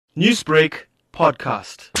Newsbreak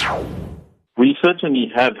Podcast. We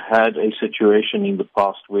certainly have had a situation in the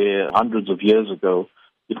past where hundreds of years ago,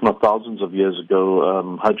 if not thousands of years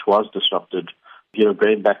ago, Hajj was disrupted.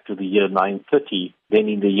 Going back to the year 930, then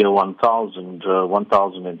in the year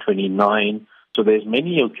 1029. So there's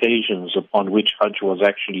many occasions upon which Hajj was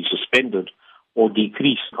actually suspended or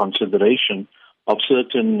decreased consideration of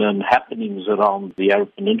certain happenings around the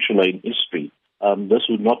Arab Peninsula in history. This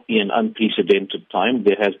would not be an unprecedented time.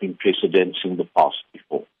 There has been precedents in the past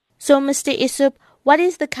before. So, Mr. Essop, what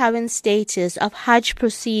is the current status of Hajj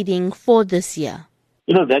proceeding for this year?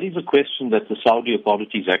 That is a question that the Saudi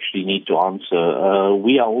authorities actually need to answer.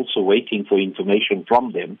 We are also waiting for information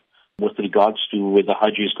from them with regards to whether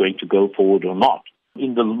Hajj is going to go forward or not.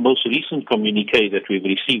 In the most recent communique that we've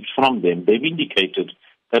received from them, they've indicated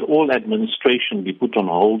that all administration be put on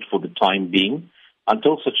hold for the time being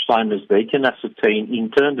until such time as they can ascertain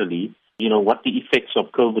internally, what the effects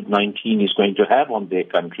of COVID-19 is going to have on their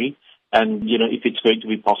country and, if it's going to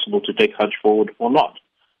be possible to take Hajj forward or not.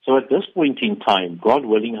 So at this point in time, God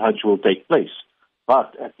willing, Hajj will take place.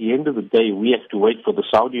 But at the end of the day, we have to wait for the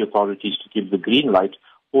Saudi authorities to give the green light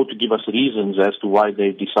or to give us reasons as to why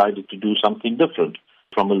they've decided to do something different.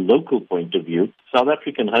 From a local point of view, South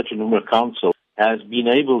African Hajj and Umrah Council has been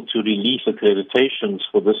able to release accreditations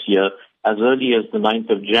for this year as early as the 9th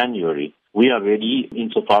of January. We are ready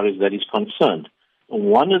insofar as that is concerned.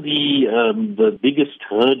 One of the biggest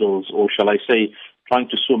hurdles, or shall I say, trying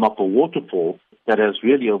to swim up a waterfall that has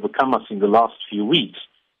really overcome us in the last few weeks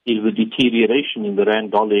is the deterioration in the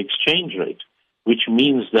rand-dollar exchange rate, which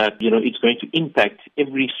means that, it's going to impact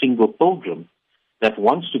every single pilgrim that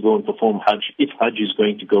wants to go and perform Hajj if Hajj is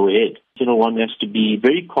going to go ahead. One has to be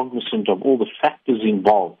very cognizant of all the factors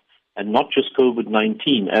involved and not just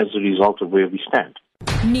COVID-19 as a result of where we stand.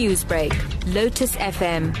 Newsbreak, Lotus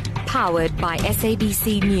FM, powered by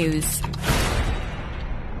SABC News.